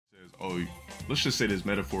oh, let's just say this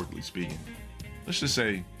metaphorically speaking. Let's just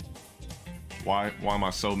say, why am I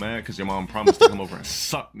so mad? Because your mom promised to come over and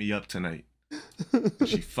suck me up tonight. And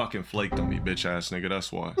she fucking flaked on me, bitch ass nigga.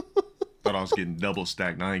 That's why. Thought I was getting double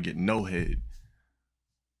stacked. Now I ain't getting no head.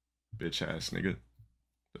 Bitch ass nigga.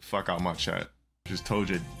 The fuck out my chat. Just told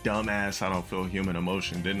your dumb ass I don't feel human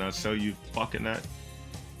emotion. Didn't I tell you fucking that?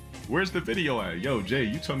 Where's the video at? Yo, Jay,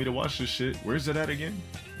 you told me to watch this shit. Where's it at again?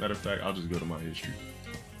 Matter of fact, I'll just go to my history.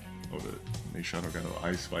 Hold it. Make sure I don't got no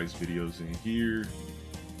Ice Spice videos in here.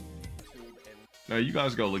 Now, you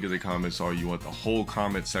guys go look at the comments all you want. The whole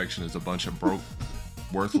comment section is a bunch of broke,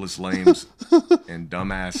 worthless lames and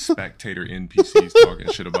dumbass spectator NPCs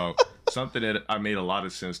talking shit about something that I made a lot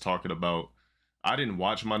of sense talking about. I didn't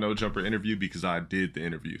watch my No Jumper interview because I did the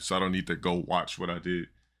interview, so I don't need to go watch what I did.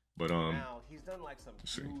 But now he's done like some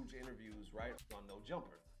huge interviews, right, on No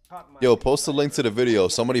Jumper. Yo, post the link to the video.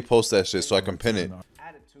 Somebody post that shit so I can pin it.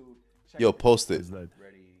 Yo, post it.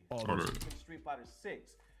 Street Fighter 6.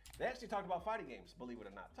 They actually talked about fighting games, believe it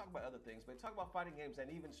or not. Talk about other things, but talk about fighting games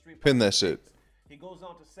and even Street Fighter. Pin that shit. He goes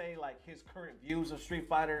on to say like his current views of Street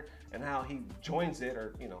Fighter and how he joins it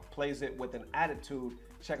or, you know, plays it with an attitude.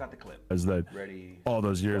 Check out the clip. As that all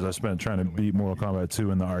those years I spent trying to beat Mortal Kombat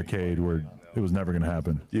 2 in the arcade where it was never going to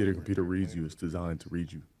happen. Yeah, the computer reads you. It's designed to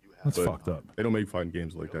read you. That's fucked up. They don't make fighting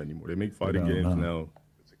games like that anymore. They make fighting games now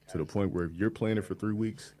to the point where if you're playing it for 3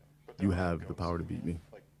 weeks, you have the power to beat me.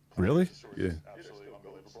 Really? Yeah.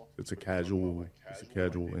 It's a casual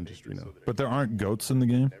industry now. But there aren't goats in the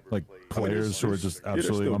game? Like players who are just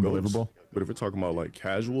absolutely unbelievable? Goats. But if we're talking about like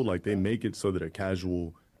casual, like they make it so that a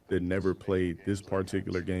casual that never played this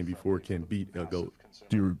particular game before can beat a GOAT.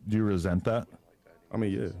 Do you resent that? I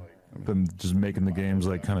mean, yeah. Them just making the games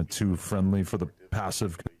like kind of too friendly for the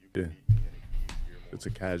passive. Yeah. It's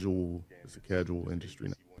a casual industry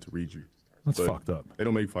now to read you. That's fucked up. They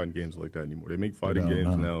don't make fighting games like that anymore. They make fighting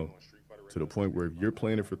games now to the point where if you're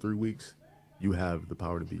playing it for 3 weeks, you have the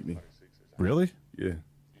power to beat me. Really? Yeah.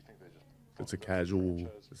 It's a casual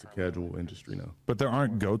industry now. But there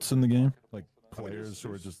aren't goats in the game? Like players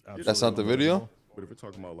who are just absolutely That's not the video? But if we're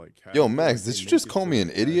talking about like yo, Max, did you just call me an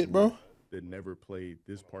idiot, bro? That never played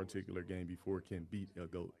this particular game before can beat a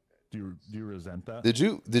GOAT. Do you resent that? Did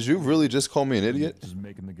you really just call me an idiot? Just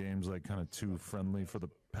making the games like kind of too friendly for the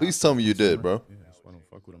Please tell me you did, bro. Yeah, that's why I don't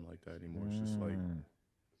fuck with them like that anymore. It's just like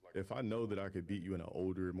if I know that I could beat you in an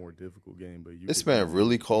older, more difficult game, but you This man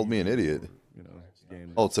really called me an idiot. You know,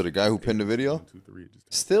 game oh, to the guy who pinned the video?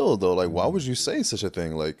 Still though, like why would you say such a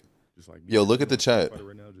thing? Like yo, look at the chat.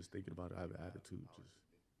 Right now, just thinking about it, I have an attitude.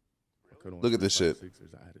 Look at this shit.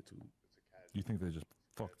 You think they just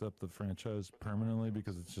fucked up the franchise permanently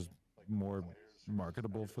because it's just more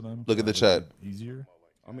marketable for them? Look at the chat. Easier?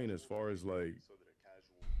 I mean, as far as like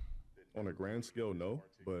on a grand scale, no,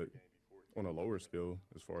 but on a lower scale,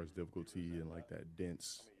 as far as difficulty and like that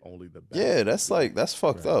dense, only the best. Yeah, that's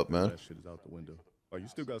fucked up, man. That shit is out the window. Like you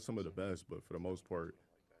still got some of the best, but for the most part,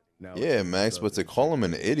 now. Yeah, Max, but to call him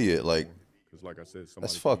an idiot, like, because like I said,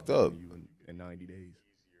 that's fucked up. In 90 days.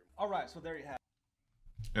 All right, so there you have.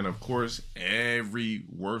 And of course, every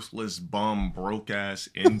worthless bum, broke ass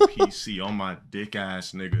NPC on my dick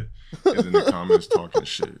ass nigga is in the comments talking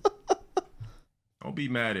shit. Don't be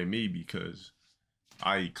mad at me because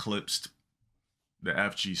I eclipsed the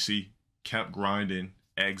FGC, kept grinding,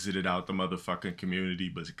 exited out the motherfucking community,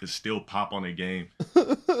 but could still pop on a game,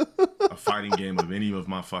 a fighting game of any of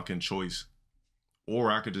my fucking choice.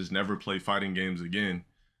 Or I could just never play fighting games again,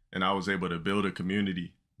 and I was able to build a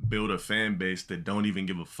community, build a fan base that don't even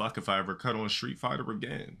give a fuck if I ever cut on Street Fighter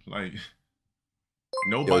again. Like,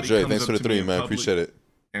 nobody Yo, Dre, comes thanks up for the to 3, me in man. public Appreciate it.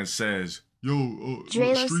 and says, yo,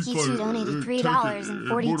 Dre Street Fighter donated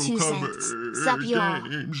 $3.42. Sup, y'all.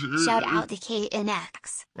 Shout out to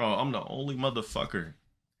KNX. Bro, I'm the only motherfucker,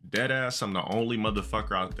 dead ass, I'm the only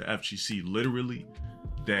motherfucker out the FGC, literally,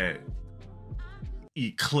 that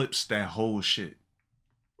eclipsed that whole shit.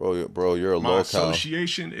 Bro, you're a local. My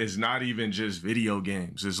association is not even just video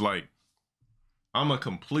games. It's like I'm a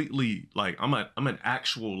completely like I'm an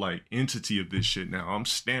actual like entity of this shit now. I'm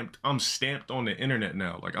stamped on the internet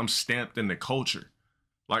now. Like I'm stamped in the culture.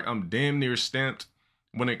 Like I'm damn near stamped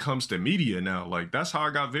when it comes to media now. Like that's how I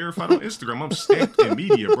got verified on Instagram. I'm stamped in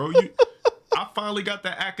media, bro. I finally got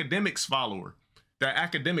the academics follower. The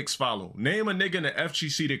academics follow. Name a nigga in the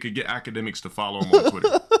FGC that could get academics to follow him on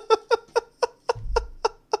Twitter.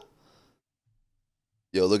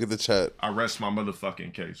 Yo, look at the chat. I rest my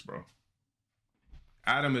motherfucking case, bro.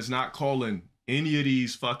 Adam is not calling any of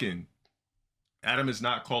these motherfuckers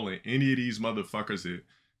that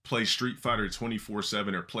play Street Fighter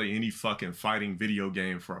 24/7 or play any fucking fighting video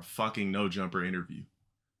game for a fucking no jumper interview.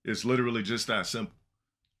 It's literally just that simple.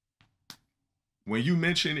 When you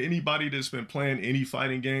mention anybody that's been playing any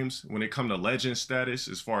fighting games, when it come to legend status,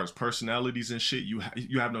 as far as personalities and shit, you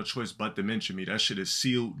have no choice but to mention me. That shit is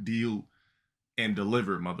sealed, deal, and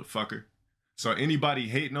delivered, motherfucker. So anybody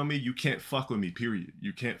hating on me, you can't fuck with me, period.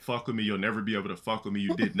 You can't fuck with me. You'll never be able to fuck with me.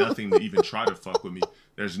 You did nothing to even try to fuck with me.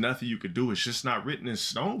 There's nothing you could do. It's just not written in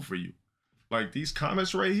stone for you. Like these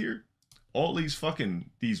comments right here, all these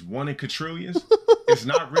fucking, these 1 in quadrillions, it's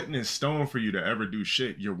not written in stone for you to ever do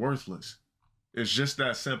shit. You're worthless. It's just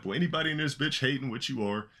that simple. Anybody in this bitch hating what you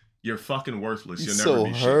are, you're fucking worthless. You'll never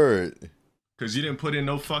be hurt. Shit. Because you didn't put in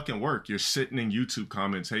no fucking work. You're sitting in YouTube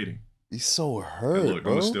comments hating. He's so hurt, and look,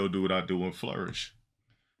 bro. I'm gonna still do what I do and flourish.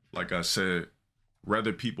 Like I said,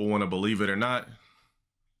 whether people want to believe it or not,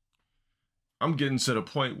 I'm getting to the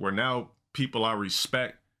point where now people I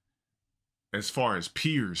respect as far as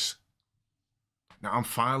peers, now I'm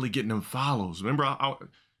finally getting them follows. Remember,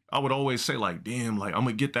 I would always say like, damn, like I'm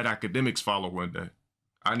gonna get that academics follow one day.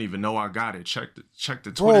 I didn't even know I got it. Check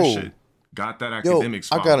the Twitter shit. Got that academics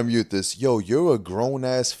follow. I gotta mute this. Yo, you're a grown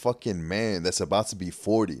ass fucking man that's about to be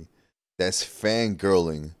 40. That's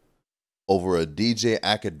fangirling over a DJ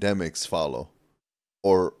academics follow,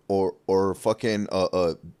 or fucking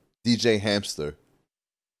DJ Hamster.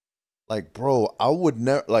 Like, bro, I would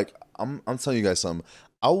never, like, I'm telling you guys something.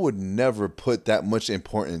 I would never put that much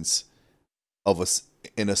importance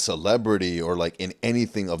in a celebrity or like in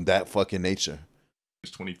anything of that fucking nature.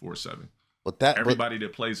 It's 24/7. But everybody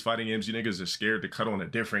that plays fighting games, you niggas are scared to cut on a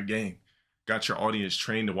different game. Got your audience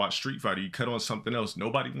trained to watch Street Fighter. You cut on something else,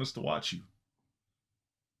 nobody wants to watch you.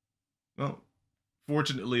 Well,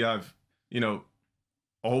 fortunately, I've,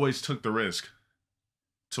 always took the risk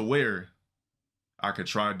to where I could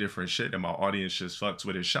try different shit and my audience just fucks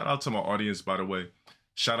with it. Shout out to my audience, by the way.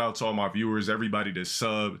 Shout out to all my viewers, everybody that's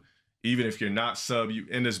sub. Even if you're not sub, you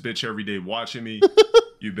in this bitch every day watching me.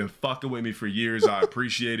 You've been fucking with me for years. I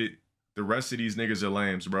appreciate it. The rest of these niggas are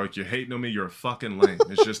lames, bro. If you're hating on me, you're a fucking lame.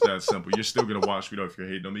 It's just that simple. You're still gonna watch me though if you're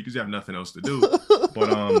hating on me because you have nothing else to do.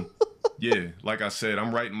 But yeah, like I said,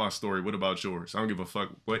 I'm writing my story. What about yours? I don't give a fuck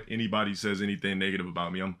what anybody says anything negative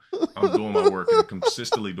about me. I'm doing my work and I'm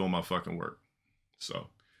consistently doing my fucking work. So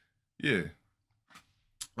yeah.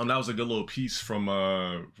 That was a good little piece from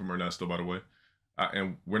Ernesto, by the way.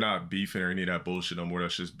 And we're not beefing or any of that bullshit no more.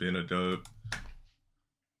 That's just been a dub.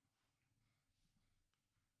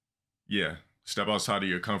 Yeah, step outside of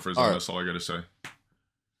your comfort zone. Right. That's all I gotta say.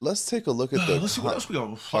 Let's take a look at the. Let's see what else we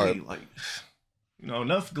gonna play. Right. Like,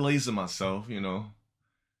 enough glazing myself.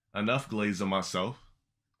 Enough glazing myself.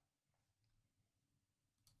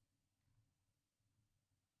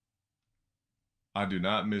 I do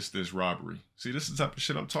not miss this robbery. See, this is the type of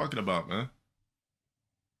shit I'm talking about, man.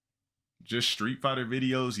 Just Street Fighter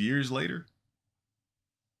videos years later.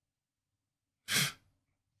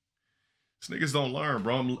 These niggas don't learn,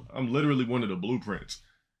 bro. I'm literally one of the blueprints.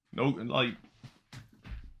 No, like.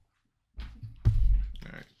 All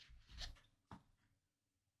right.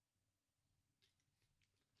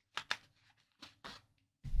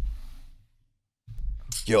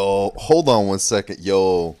 Yo, hold on one second.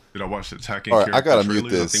 Yo. Did I watch the attacking? All right, I gotta mute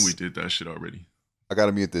this. I think we did that shit already. I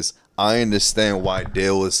gotta mute this. I understand why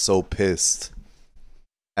Dale is so pissed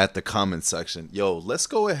at the comment section. Yo, let's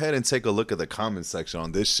go ahead and take a look at the comment section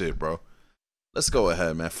on this shit, bro. Let's go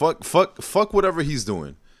ahead, man. Fuck whatever he's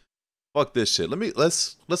doing. Fuck this shit.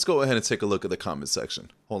 Let's go ahead and take a look at the comment section.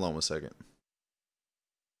 Hold on one second.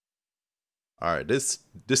 All right, this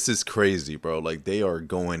is crazy, bro. Like, they are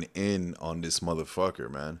going in on this motherfucker,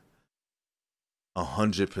 man.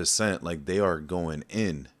 100%. Like, they are going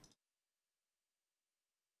in.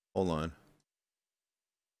 Hold on.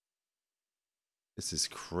 This is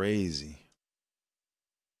crazy.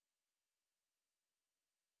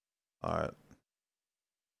 All right.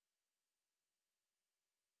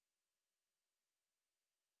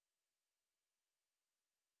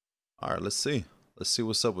 All right, let's see. Let's see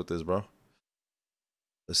what's up with this, bro.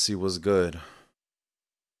 Let's see what's good.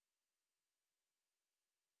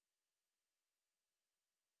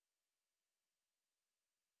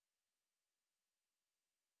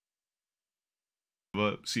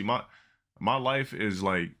 But see, my life is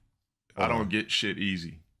like, I don't get shit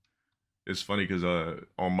easy. It's funny because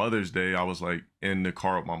on Mother's Day, I was like in the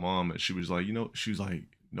car with my mom, and she was like,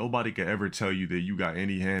 nobody could ever tell you that you got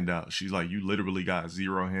any handouts. She's like, you literally got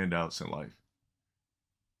 0 handouts in life.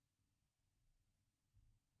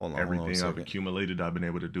 Everything I've accumulated, I've been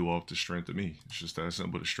able to do off the strength of me. It's just that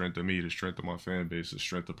simple. The strength of me, the strength of my fan base, the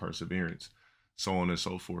strength of perseverance, so on and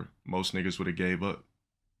so forth. Most niggas would have gave up.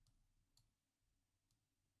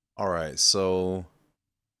 All right, so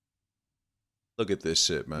Look at this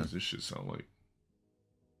shit, man. What does this shit sound like?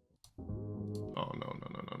 Oh no.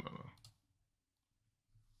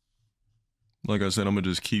 Like I said, I'm gonna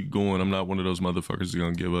just keep going. I'm not one of those motherfuckers that's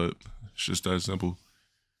gonna give up. It's just that simple.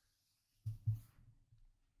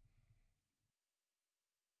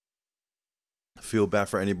 I feel bad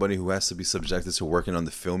for anybody who has to be subjected to working on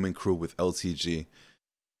the filming crew with LTG.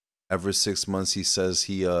 Every 6 months, he says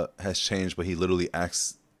he has changed, but he literally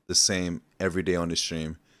acts the same every day on the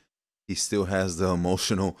stream. He still has the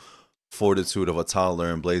emotional fortitude of a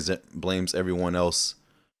toddler and blames everyone else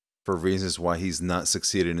for reasons why he's not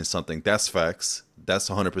succeeding in something. That's facts. That's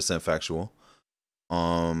 100% factual.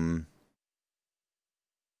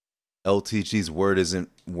 LTG's word isn't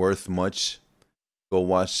worth much. Go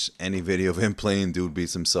watch any video of him playing Dude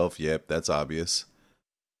Beats Himself. Yep, that's obvious.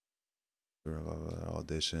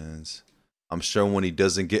 Auditions. I'm sure when he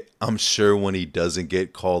doesn't get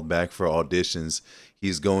called back for auditions,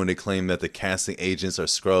 he's going to claim that the casting agents are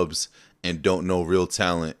scrubs and don't know real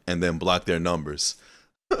talent and then block their numbers.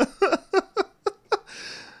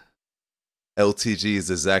 LTG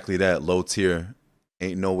is exactly that, low tier.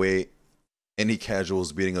 Ain't no way any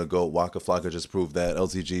casuals beating a goat. Waka Flocka just proved that.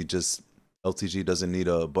 LTG doesn't need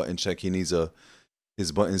a button check. He needs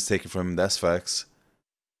his buttons taken from him. That's facts.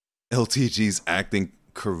 LTG's acting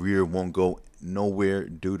career won't go nowhere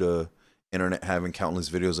due to internet having countless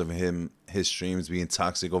videos of his streams being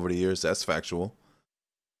toxic over the years. That's factual.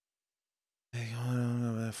 Hey, I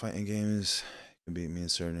don't know, fighting games can beat me in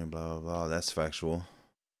certain blah blah blah. That's factual.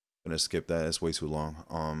 Gonna skip that. It's way too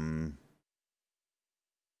long.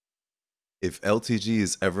 If LTG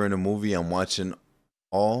is ever in a movie I'm watching,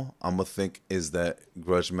 all I'm gonna think is that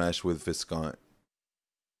grudge match with Viscount.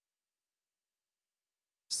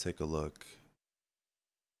 Let's take a look.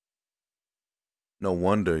 No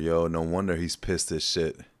wonder, yo. No wonder he's pissed as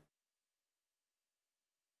shit.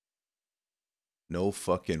 No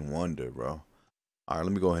fucking wonder, bro. Alright,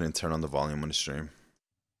 let me go ahead and turn on the volume on the stream.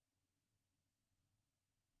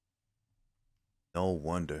 No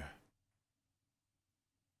wonder.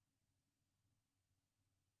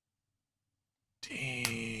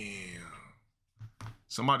 Damn.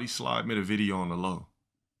 Somebody slide me the video on the low.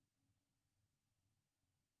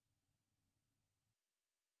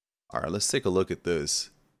 Alright, let's take a look at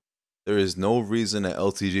this. There is no reason that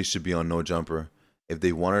LTG should be on No Jumper. If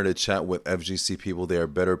they wanted to chat with FGC people, they are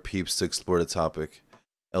better peeps to explore the topic.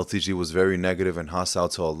 LTG was very negative and hostile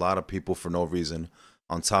to a lot of people for no reason.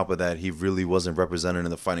 On top of that, he really wasn't represented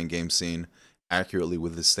in the fighting game scene accurately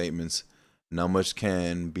with his statements. Not much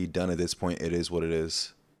can be done at this point. It is what it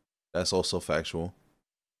is. That's also factual.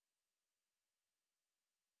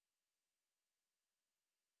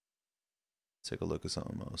 Take a look at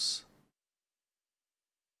something else.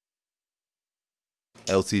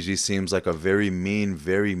 LTG seems like a very mean,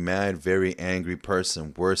 very mad, very angry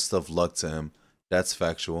person. Worst of luck to him. That's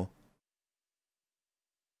factual.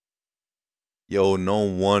 Yo, no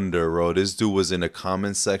wonder, bro. This dude was in the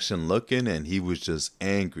comment section looking and he was just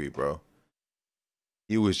angry, bro.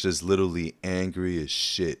 He was just literally angry as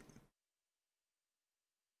shit.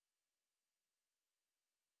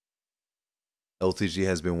 LTG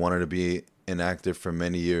has been wanting to be an actor for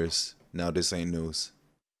many years. Now this ain't news.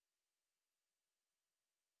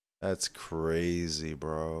 That's crazy,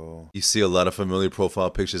 bro. You see a lot of familiar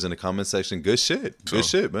profile pictures in the comment section. Good shit. Good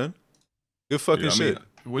shit, man. Good fucking shit.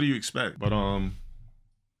 What do you expect? But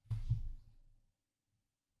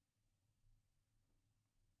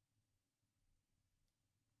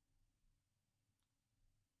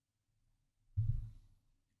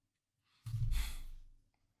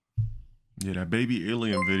yeah, that baby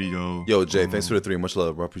alien video. Yo, Jay, thanks for the 3. Much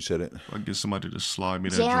love, bro. Appreciate it. I get somebody to slide me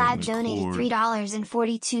that. J-Lad donated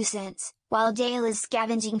 $3.42. While Dale is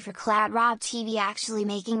scavenging for Cloud Rob TV actually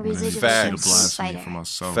making residual Facts. Fighter.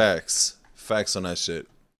 Facts on that shit.